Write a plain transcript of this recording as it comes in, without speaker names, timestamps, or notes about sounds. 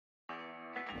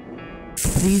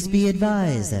Please be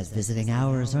advised that visiting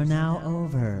hours are now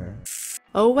over.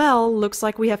 Oh well, looks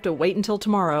like we have to wait until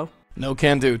tomorrow. No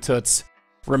can do, Toots.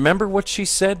 Remember what she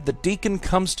said? The deacon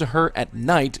comes to her at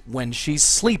night when she's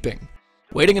sleeping.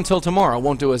 Waiting until tomorrow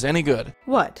won't do us any good.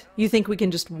 What? You think we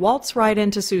can just waltz right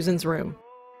into Susan's room?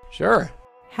 Sure.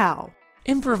 How?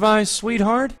 Improvise,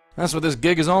 sweetheart. That's what this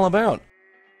gig is all about.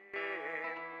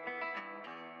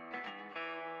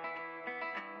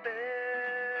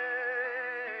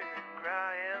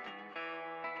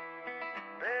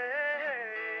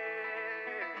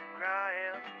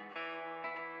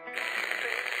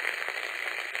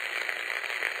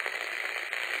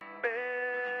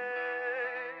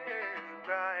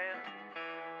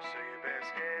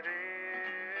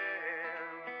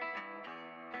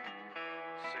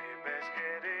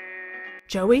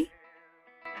 Joey?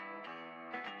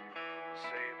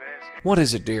 What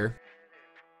is it, dear?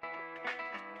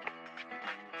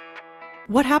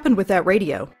 What happened with that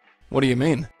radio? What do you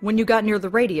mean? When you got near the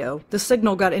radio, the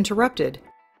signal got interrupted.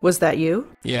 Was that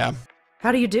you? Yeah.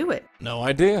 How do you do it? No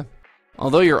idea.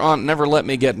 Although your aunt never let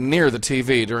me get near the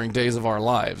TV during days of our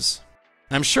lives.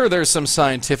 I'm sure there's some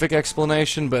scientific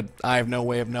explanation, but I have no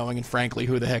way of knowing, and frankly,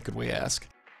 who the heck could we ask?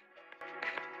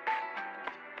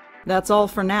 That's all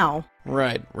for now.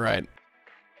 Right.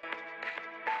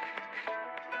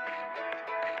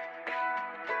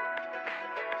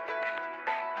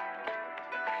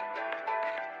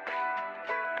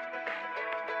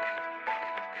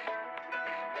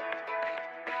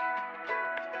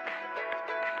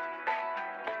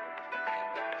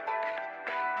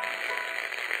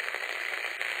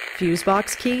 Fuse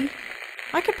box key?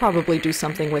 I could probably do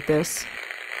something with this.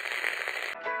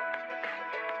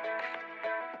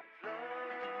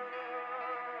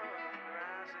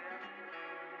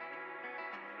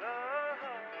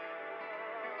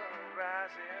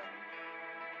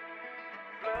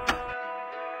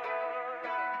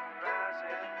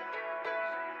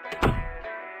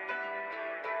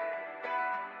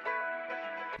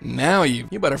 Now you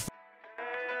better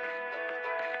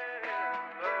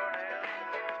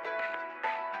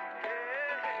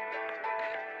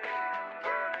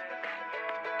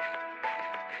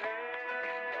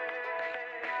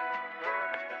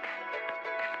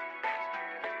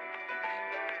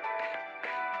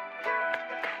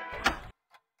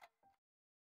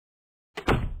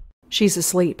She's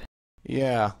asleep.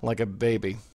 Yeah, like a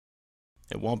baby.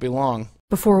 It won't be long.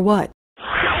 Before what?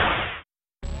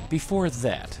 Before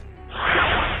that.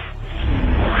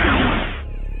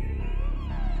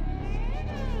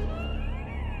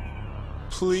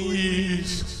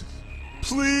 Please,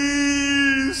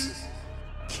 please,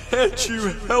 can't you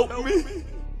help me?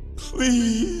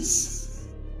 Please.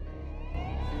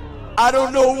 I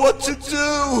don't know what to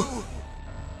do.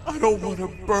 I don't want to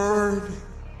burn.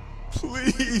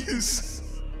 Please.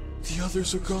 The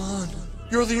others are gone.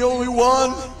 You're the only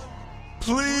one.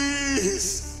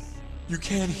 Please. You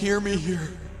can't hear me here,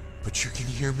 but you can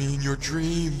hear me in your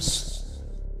dreams.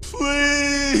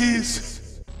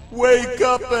 Please. Wake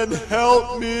up and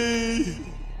help me.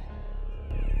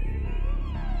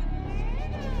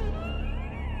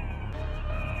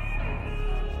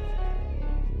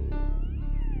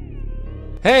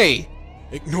 Hey!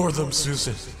 Ignore them,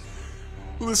 Susan.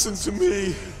 Listen to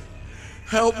me.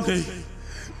 Help me.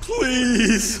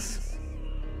 Please.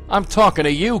 I'm talking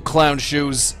to you, clown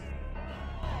shoes.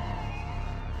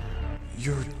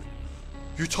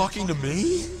 You're talking to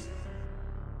me?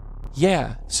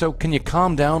 Yeah, so can you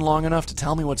calm down long enough to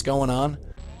tell me what's going on?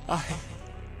 I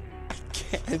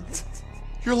can't.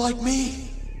 You're like me.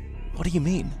 What do you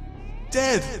mean?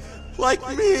 Dead. Like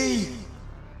me.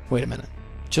 Wait a minute.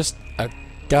 Just a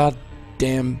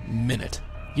goddamn minute.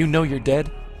 You know you're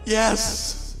dead?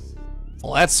 Yes.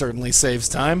 Well, that certainly saves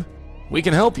time. We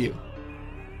can help you.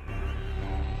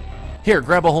 Here,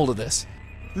 grab a hold of this.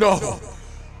 No.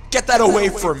 Get that away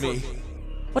from me.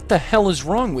 What the hell is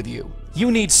wrong with you?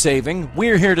 You need saving.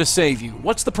 We're here to save you.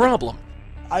 What's the problem?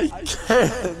 I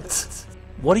can't.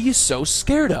 What are you so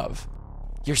scared of?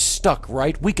 You're stuck,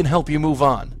 right? We can help you move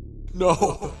on.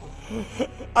 No.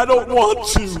 I don't want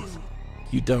to.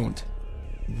 You don't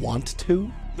want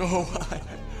to? No,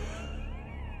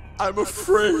 I'm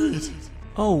afraid.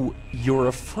 Oh, you're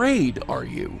afraid, are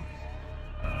you?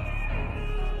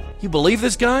 You believe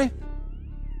this guy?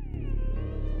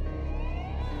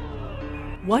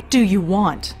 What do you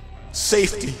want?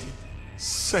 Safety.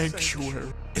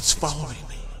 Sanctuary. It's following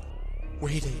me.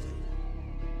 Waiting.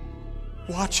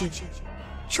 Watching.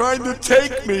 Trying to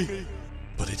take me.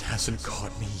 But it hasn't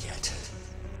caught me yet.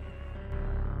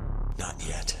 Not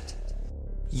yet.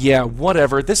 Yeah,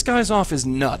 whatever. This guy's off his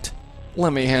nut.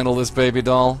 Let me handle this, baby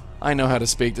doll. I know how to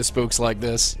speak to spooks like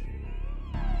this.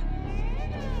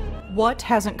 What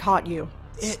hasn't caught you?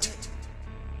 It.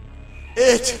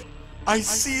 I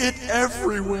see it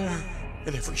everywhere.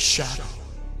 In every shadow.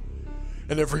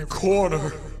 In every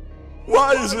corner.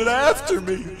 Why is it after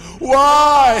me?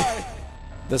 Why?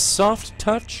 The soft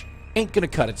touch ain't gonna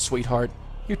cut it, sweetheart.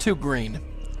 You're too green.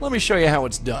 Let me show you how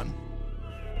it's done.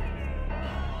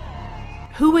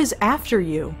 Who is after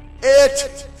you?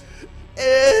 It.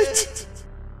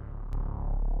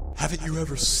 Haven't you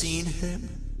ever seen him?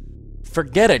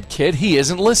 Forget it, kid. He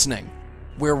isn't listening.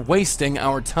 We're wasting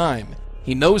our time.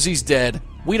 He knows he's dead.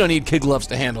 We don't need kid gloves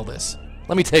to handle this.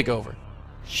 Let me take over.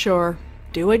 Sure,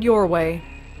 do it your way.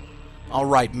 All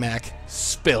right, Mac.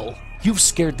 Spill. You've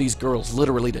scared these girls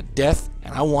literally to death,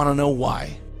 and I want to know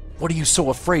why. What are you so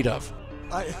afraid of?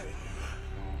 I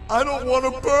don't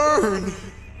want to burn.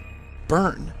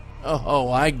 Burn?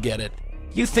 Oh, I get it.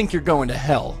 You think you're going to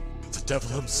hell. The devil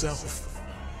himself.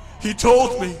 He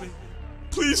told me,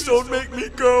 please don't make me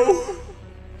go.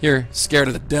 You're scared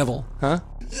of the devil, huh?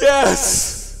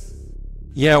 Yes!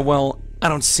 Yeah, well, I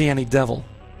don't see any devil.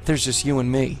 There's just you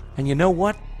and me. And you know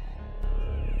what?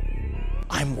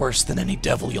 I'm worse than any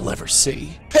devil you'll ever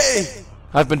see. Hey!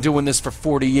 I've been doing this for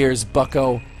 40 years,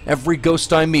 bucko. Every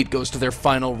ghost I meet goes to their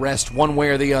final rest, one way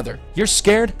or the other. You're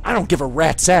scared? I don't give a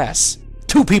rat's ass.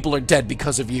 2 people are dead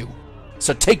because of you.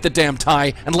 So take the damn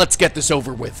tie and let's get this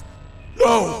over with.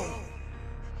 No!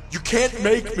 You can't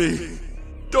make me.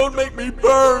 Don't make me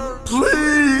burn,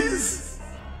 please!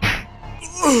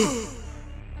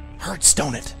 Hurts,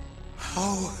 don't it?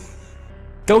 How?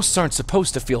 Ghosts aren't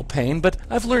supposed to feel pain, but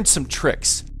I've learned some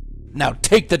tricks. Now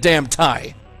take the damn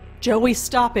tie. Joey,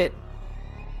 stop it.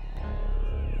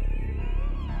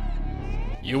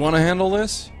 You want to handle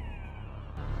this?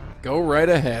 Go right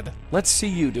ahead. Let's see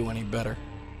you do any better.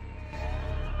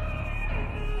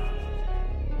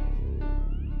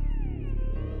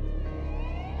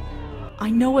 I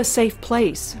know a safe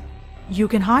place. You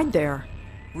can hide there.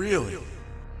 Really?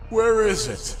 Where is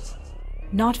it?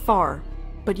 Not far,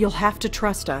 but you'll have to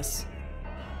trust us.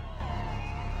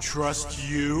 Trust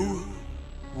you?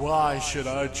 Why should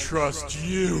I trust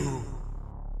you?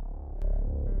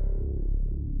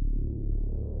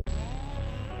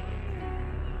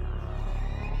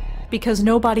 Because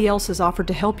nobody else has offered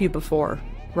to help you before,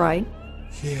 right?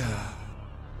 Yeah.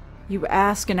 You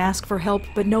ask and ask for help,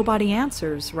 but nobody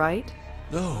answers, right?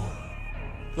 No.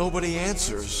 Nobody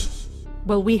answers.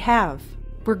 Well, we have.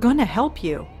 We're gonna help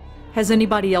you. Has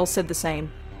anybody else said the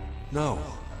same? No.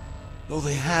 No,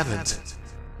 they haven't.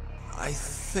 I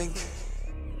think...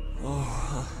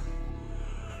 Oh...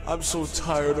 I'm so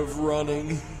tired of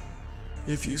running.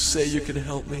 If you say you can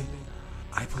help me,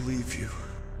 I believe you.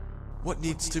 What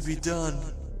needs to be done?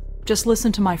 Just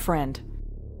listen to my friend.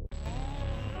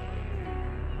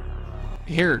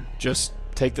 Here, just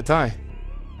take the tie.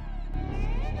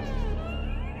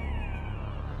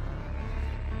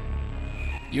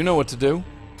 You know what to do.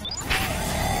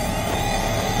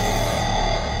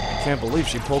 I can't believe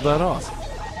she pulled that off.